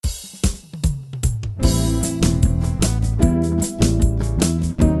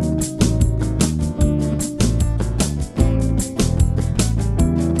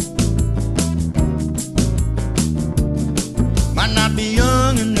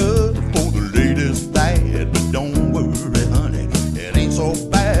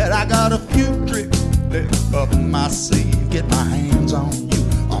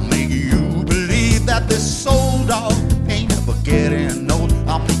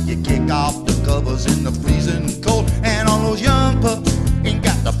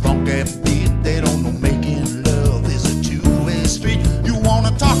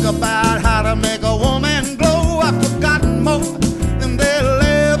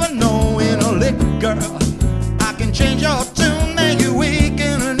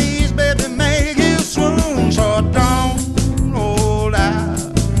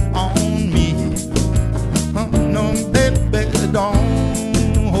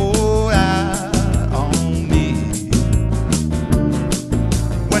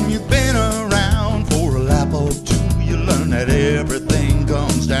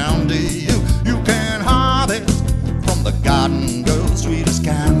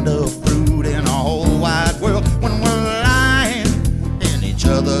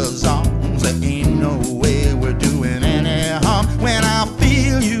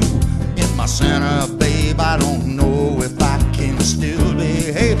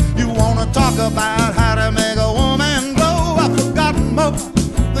Hey, you wanna talk about how to make a woman glow? I've forgotten more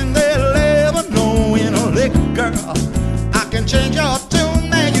than they'll ever know in a lick, girl. I can change your tune,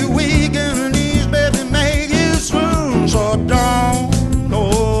 make you weak in the knees, baby, make you swoon. So don't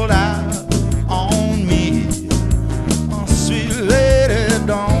hold out on me, oh, sweet lady,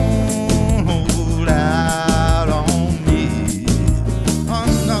 don't hold out on me. Oh,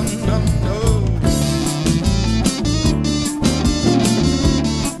 no, no, no.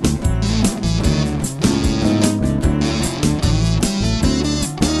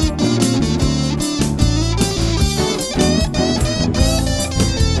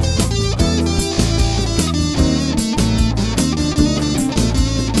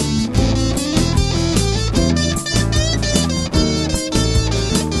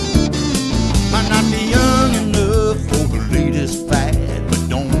 Might not be young enough for the latest fad, but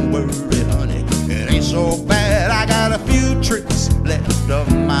don't worry, honey, it ain't so bad. I got a few tricks left up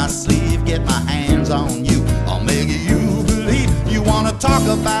my sleeve. Get my hands on you, I'll make you believe. You wanna talk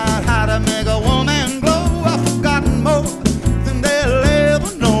about